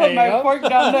had to There put you my go. fork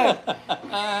down there.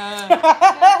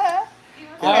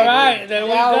 All right, there we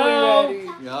Now go. we're ready.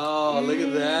 Yo, look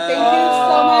at that. Thank you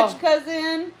so much,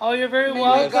 cousin. Oh, you're very May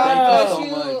welcome. God thank bless you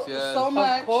you so much, yes. so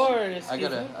much. Of course. I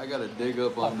gotta dig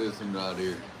up on this one out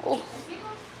here.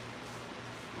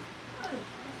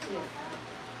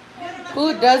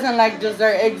 Who doesn't like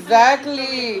dessert?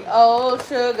 Exactly. Oh,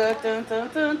 sugar. Dun, dun,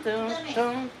 dun, dun,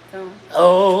 dun, dun.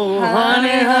 Oh,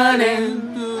 honey, honey.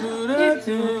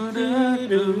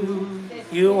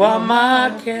 You are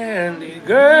my candy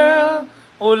girl.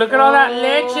 Oh, look at all that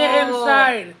leche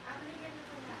inside.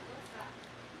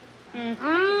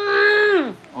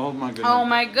 Oh my goodness. Oh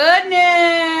my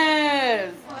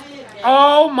goodness.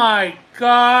 Oh my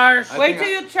gosh. I Wait think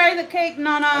till you try the cake,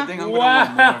 Nana. I think I'm gonna want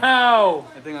more. Wow.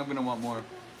 I think I'm gonna want more.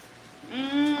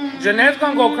 Jeanette's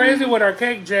gonna go crazy with our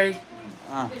cake, Jay.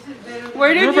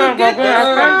 Where did you You're get gonna go this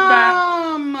back.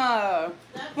 from?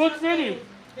 What city?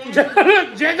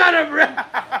 Jay got a.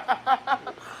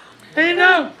 Hey,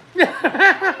 no.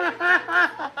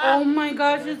 Oh my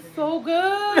gosh, it's so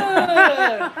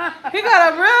good. He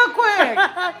got it real quick.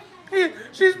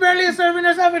 She's barely serving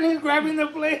herself and he's grabbing the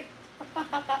plate.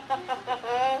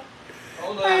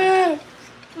 Hold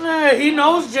on. He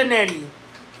knows Janetti.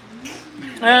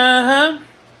 Uh-huh.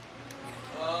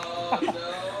 Oh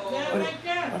no.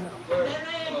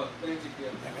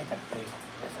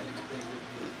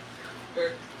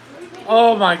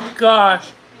 Oh my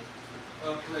gosh.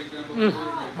 Mm.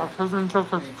 My cousin took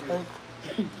his cake.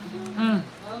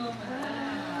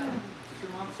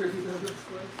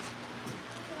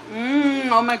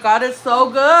 Oh my god, it's so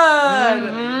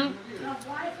good.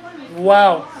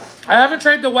 Wow. I haven't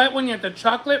tried the white one yet, the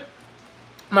chocolate.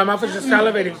 My mouth is just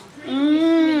salivating.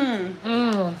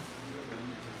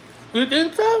 You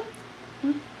think so?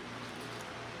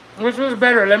 Which was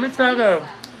better? Let me try the...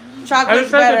 I Chocolate's just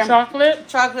tried better. the chocolate.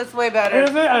 Chocolate's way Is better.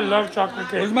 it? I love chocolate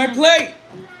cake. Where's my plate?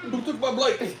 Who took my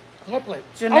plate? What plate?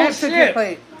 Jeanette took your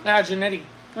plate. Ah, Janetti.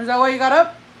 Is that why you got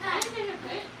up?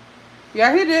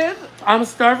 Yeah, he did. I'm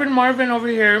starving Marvin over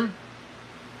here.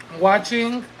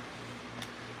 Watching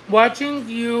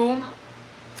you.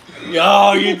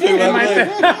 Yo, you took in my my plate.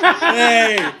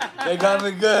 Hey, they got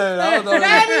me good. I was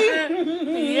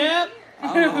already. Yep.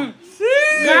 Oh,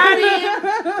 Got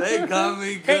him. they got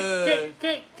me good.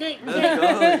 Cake. Let's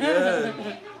go.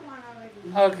 Good.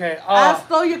 Okay. I Oh.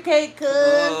 stole your cake, cuz.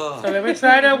 Oh, So let me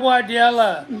try the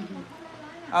guardiola.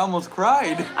 I almost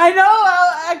cried. I know.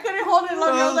 I couldn't hold it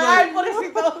long. I was like, ay,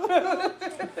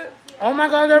 pobrecito. Oh my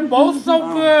god, they're both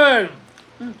so good.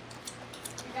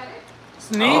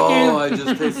 Sneaky. Oh, I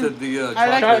just tasted the chocolate. I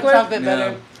like the chocolate Yeah.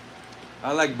 better.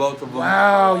 I like both of them.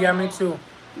 Wow, yeah, me too.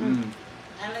 Mm.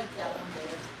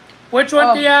 Which one,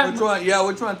 Oh, Tia? Which one? Yeah,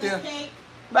 which one, Tia?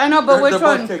 I know, but which They're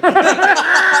both one? cake.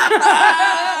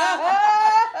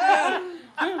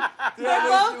 They're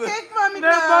both cake, mami.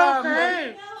 They're both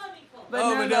great.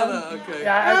 Oh, vanilla. Okay.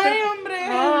 Yeah, Ay, I think,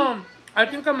 hombre. I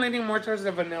think I'm leaning more towards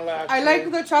the vanilla, actually. I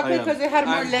like the chocolate because it had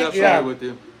more I'm legs. definitely Yeah. with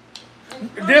you.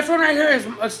 This one right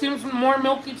here seems more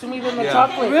milky to me than the Yeah.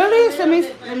 chocolate. Really? Let me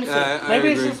see. I Maybe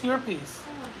it's agree. just your piece.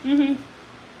 Mm-hmm.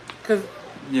 Because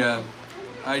Yeah.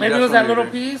 I maybe it was that little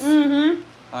definitely agree. piece. Mm-hmm.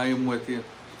 I am with you.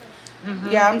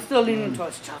 Yeah, I'm still leaning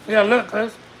towards chocolate. Yeah, look,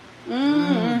 cuz.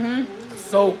 Mm-hmm.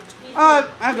 Soaked. Oh,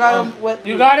 I got them with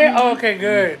You got it? Oh, okay,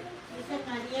 good.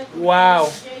 Wow.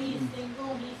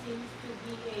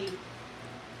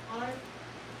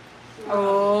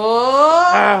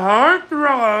 Oh. A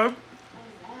heartthrob.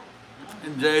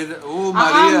 And Jay, ooh,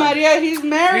 Maria. Maria, he's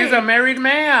married. He's a married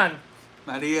man.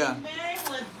 Maria. Married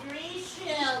with 3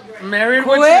 children. Married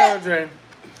with Quit. children.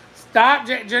 Stop,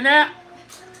 Jeanette.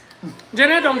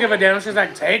 Jeanette don't give a damn. She's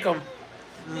like, take him.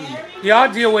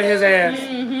 Y'all deal with his ass.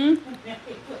 Mm-hmm.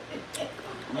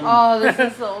 Oh, this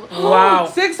is so... Wow.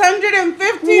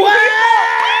 650 Wow.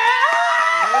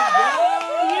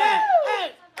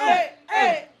 Hey,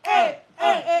 hey, hey,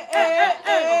 hey, hey, hey,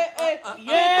 hey, hey.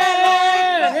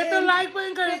 Yeah. Hit the like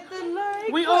button, guys. Hit the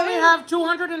like We button. only have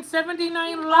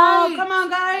 279 likes. Oh, come on,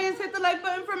 guys. Hit the like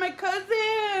button for my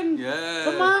cousin. Yeah.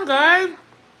 Uh, Come on, guys.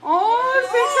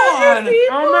 Oh, 600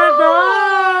 people. Oh my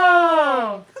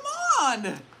god. Come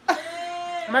on.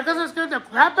 My cousin scared the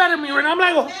crap out of me, and I'm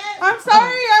like, oh. I'm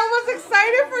sorry. I was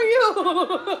excited for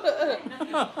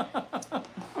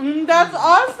you. That's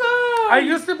awesome. I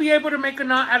used to be able to make a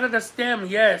knot out of the stem,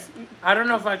 yes. I don't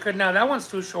know if I could now. That one's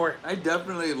too short. I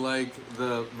definitely like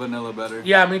the vanilla better.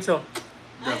 Yeah, me too.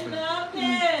 I Definitely. loved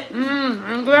it.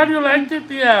 I'm glad you liked it,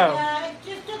 yeah. I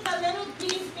just took a little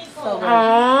piece before. So good.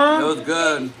 That Aww. was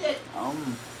good. Here,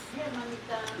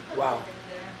 mamita. Wow.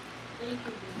 Thank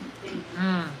you.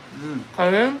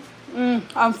 Okay.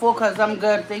 I'm full because I'm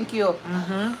good. Thank you. All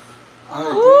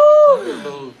right, Woo. take a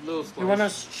little slice. You want to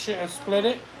split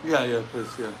it? Yeah, please,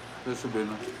 yeah. This should be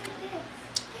enough.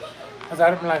 Because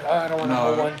I'm like, oh, I don't want to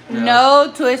hold one. Yeah.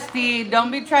 No, Twisty. Don't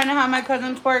be trying to have my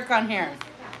cousin twerk on here.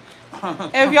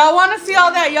 If y'all want to see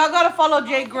all that, y'all got to follow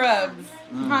Jay Grubz.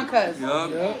 Huh, cuz?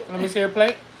 Yup. Yeah. Let me see your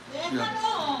plate.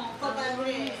 Déjalo,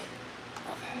 compadre.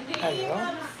 There you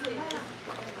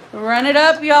go. Run it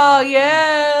up, y'all.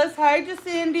 Yes. Hi,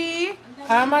 Jacindy.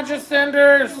 How much is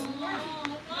cinders?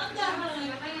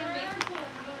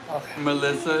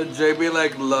 Melissa, JB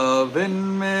like love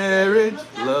and marriage,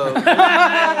 love and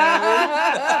marriage.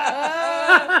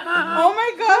 Oh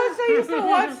my gosh, I used to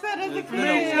watch that as a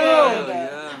kid.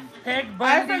 Yeah. Peg I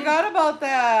Bundy. forgot about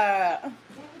that.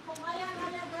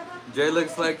 Jay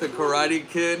looks like the Karate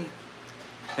Kid.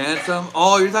 Handsome.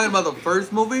 Oh, you're talking about the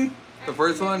first movie? The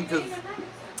first one? Cause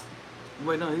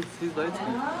wait, no, he's light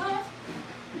skinned.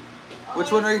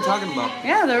 Which one are you talking about?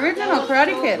 Yeah, the original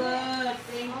Karate Kid.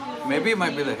 Maybe it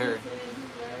might be the hair.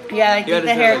 Yeah, I think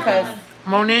the haircut.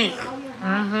 Monique.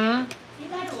 Mm-hmm.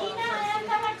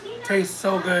 Tastes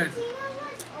so good.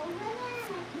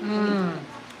 Mmm.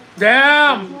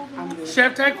 Damn.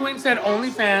 Chef Ty Queen said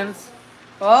OnlyFans.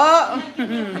 Oh.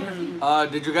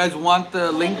 Did you guys want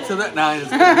the link to that? Nah,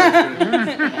 just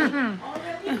kidding.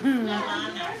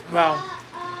 Wow.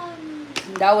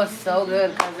 That was so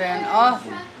good, cousin. Oh,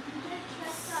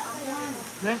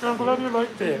 Thank you. I'm glad you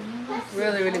liked it.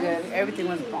 really, really good. Everything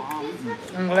was bomb.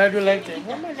 I'm glad you liked it.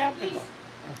 Where my napkin go?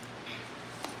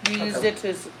 You used it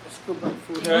to scoop up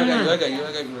food. I got you.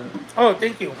 Oh,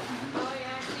 thank you. Oh,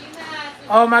 yeah, seen that.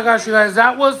 Oh my gosh, you guys,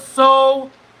 that was so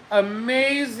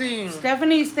amazing.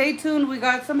 Stephanie, stay tuned. We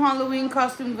got some Halloween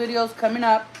costume videos coming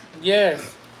up.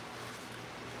 Yes.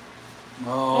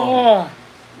 Oh,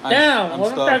 Oh, damn. I'm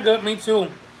Wasn't stuffed. that good? Me too.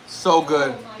 So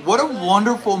good. What a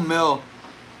wonderful meal.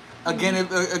 Again,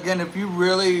 if you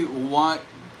really want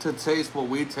to taste what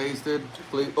we tasted,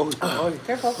 please. Oh,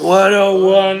 careful. What a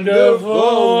wonderful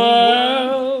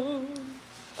world.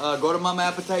 Go to Mama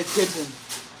Appetite's kitchen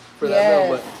for Yes. that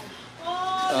meal.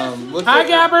 But what's Hi, the-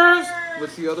 Gabbers.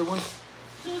 What's the other one?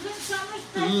 Susan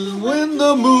Summers. When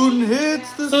the moon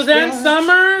hits the Suzanne sky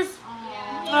Summers.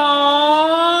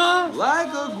 Aww. like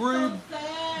a great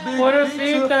big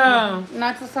pizza. Pobrecita.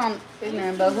 Not to sound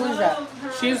ignorant, but who's that?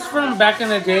 She's from back in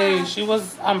the day. She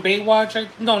was on Baywatch.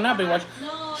 No, not Baywatch.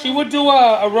 She would do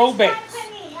aerobics.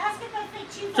 Company. Ask if I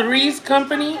fit you. Three's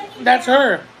Company. That's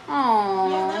her. Aww.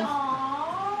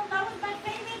 Oh, that was my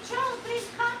favorite show. Three's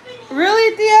Company.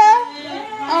 Really, Tia?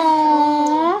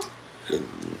 Aww.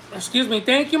 Excuse me.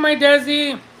 Thank you, my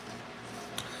Desi.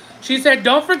 She said,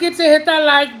 don't forget to hit that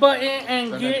like button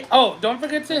and get... Oh, don't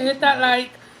forget to hit that like.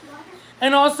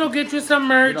 And also get you some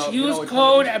merch. You know Use which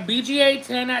code one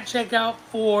BGA10 at checkout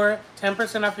for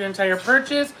 10% off your entire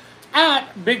purchase at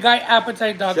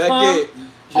bigguyappetite.com. Check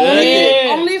it.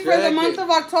 Only for the Check month it. of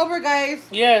October, guys.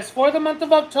 Yes, for the month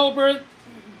of October,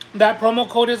 that promo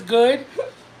code is good.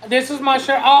 This is my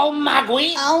shirt. Oh, my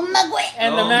god. Oh my god.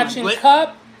 And the Oh, matching my-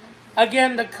 cup.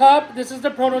 Again, the cup, this is the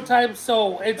prototype,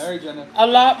 so it's There, Jenna. a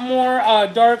lot more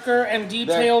darker and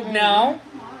detailed now.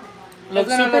 It's Looks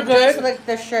gonna super look just good. like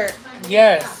the shirt.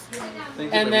 Yes.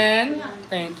 Thank you, And baby. then,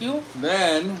 thank you.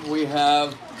 Then we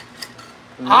have.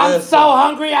 I'm this. so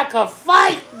hungry I could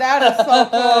fight. That is so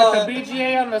The cool.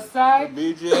 BGA on the side.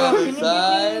 BJ on the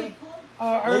side.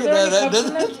 Are Look there at any that. cups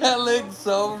in Doesn't that look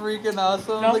so freaking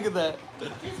awesome? No. Look at that.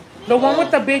 The one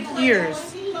with the big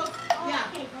ears.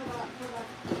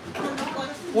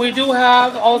 We do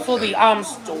have also the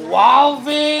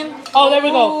Suavin. Oh, there we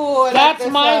go. Ooh, I like That's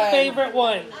this my one. favorite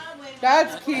one.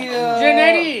 That's cute.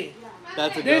 Janetti,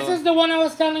 That's a this good is the one I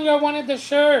was telling you I wanted the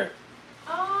shirt.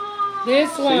 Oh.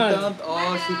 This She one.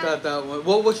 thought that one.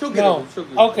 Well, she'll get No. it. She'll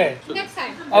get it. Okay. She'll get Next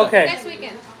time. Okay. Next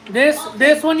weekend.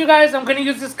 This one, you guys, I'm gonna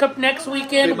use this cup next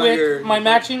weekend Wait, my with ear. my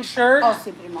matching shirt. Oh,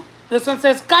 sí, primo. This one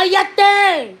says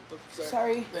Cállate!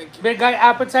 Sorry. it. Thank you. Big Guy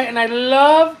Appetite, and I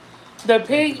love the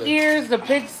pig ears, the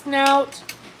pig snout.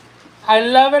 I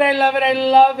love it, I love it, I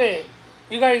love it.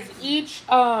 You guys each,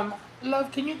 love,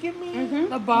 can you give me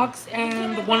the box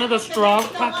and one of the straw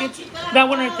packets? That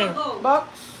one right there.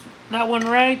 Box. That one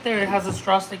right there has a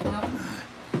straw sticking out.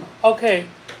 Okay.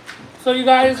 So you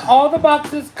guys, all the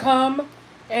boxes come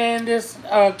in this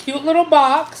cute little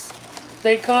box.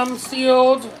 They come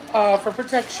sealed for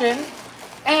protection.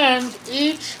 And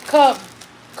each cup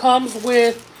comes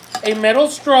with a metal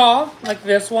straw, like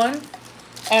this one,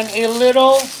 and a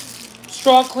little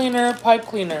straw cleaner, pipe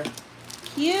cleaner.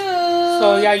 Cute.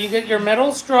 So yeah, you get your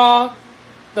metal straw,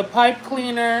 the pipe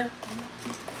cleaner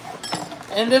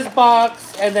in this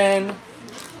box, and then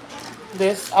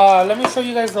this, let me show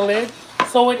you guys the lid.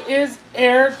 So it is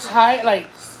airtight, like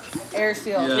Air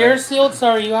seal. Yeah. air sealed.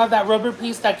 Sorry, you have that rubber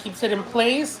piece that keeps it in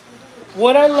place.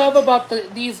 What I love about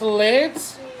these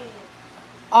lids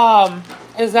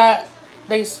is that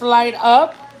they slide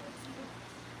up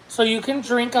so you can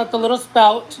drink out the little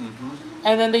spout,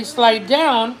 and then they slide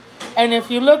down, and if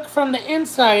you look from the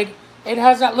inside, it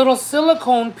has that little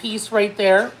silicone piece right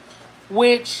there,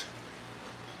 which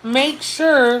makes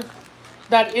sure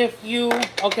that if you,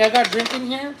 okay, I got drink in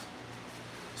here,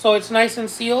 so it's nice and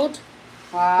sealed.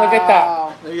 Wow. Look at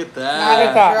that. Look at Look that.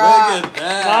 at that. Look at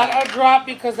that. Not a drop,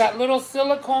 because that little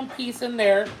silicone piece in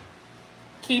there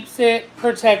keeps it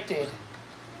protected.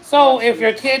 So if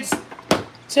your kids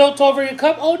tilt over your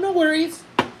cup, oh, no worries.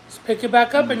 Just pick it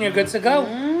back up and you're good to go.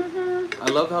 I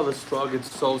love how the straw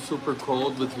gets so super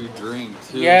cold with your drink,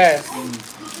 too. Yes.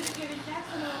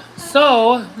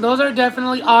 So, those are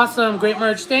definitely awesome. Great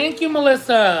merch. Thank you,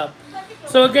 Melissa.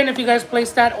 So, again, if you guys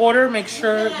place that order, make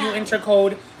sure you enter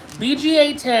code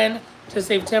BGA10 to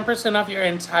save 10% off your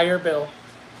entire bill.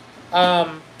 All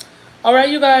right,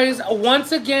 you guys.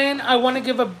 Once again, I want to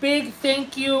give a big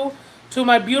thank you to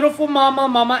my beautiful mama,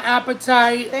 Mama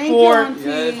Appetite, for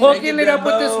hooking it up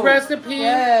with this recipe.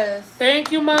 Yes.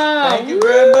 Thank you, Mom. Thank you,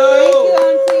 Grandma. Thank you,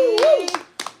 Auntie.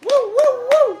 Woo, woo,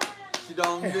 woo. She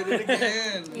done did it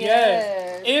again.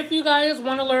 Yes. If you guys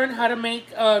want to learn how to make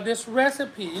this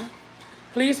recipe,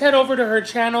 please head over to her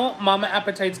channel, Mama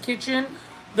Appetite's Kitchen.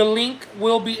 The link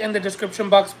will be in the description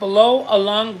box below,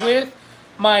 along with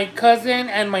my cousin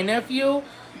and my nephew.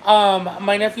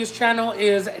 My nephew's channel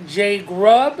is J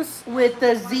Grubz With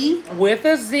a Z. with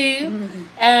a Z,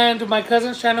 and my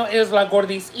cousin's channel is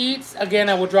Gordiz Eats. Again,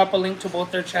 I will drop a link to both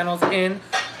their channels in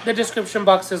the description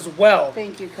box as well.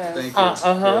 Thank you, cuz. Thank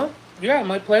you. Yeah,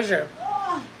 my pleasure.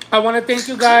 I want to thank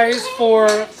you guys for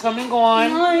coming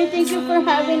on. Hi, thank you for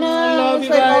having us. Love you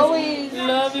like guys. always.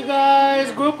 Love you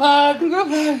guys. Group hug. Group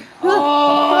hug.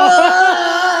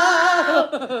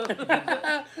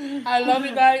 I love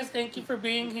you guys. Thank you for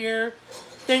being here.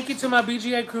 Thank you to my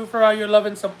BGA crew for all your love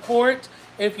and support.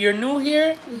 If you're new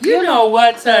here, you know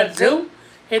what to do.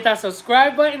 Hit that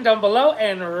subscribe button down below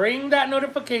and ring that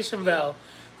notification bell.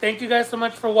 Thank you guys so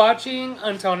much for watching.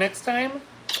 Until next time.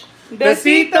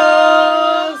 Besitos!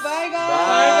 Bye, guys.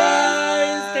 Bye,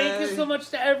 guys. Thank you so much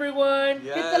to everyone.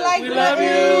 Yes. Hit the like We button.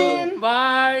 love you.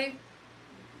 Bye.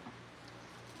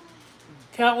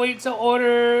 Can't wait to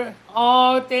order.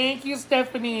 Oh, thank you,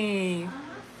 Stephanie.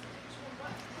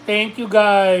 Thank you,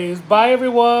 guys. Bye,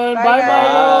 everyone. Bye, Bye,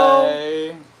 guys.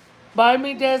 Milo. Bye. Bye,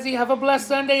 me, Desi. Have a blessed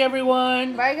Sunday,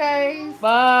 everyone. Bye, guys.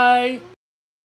 Bye.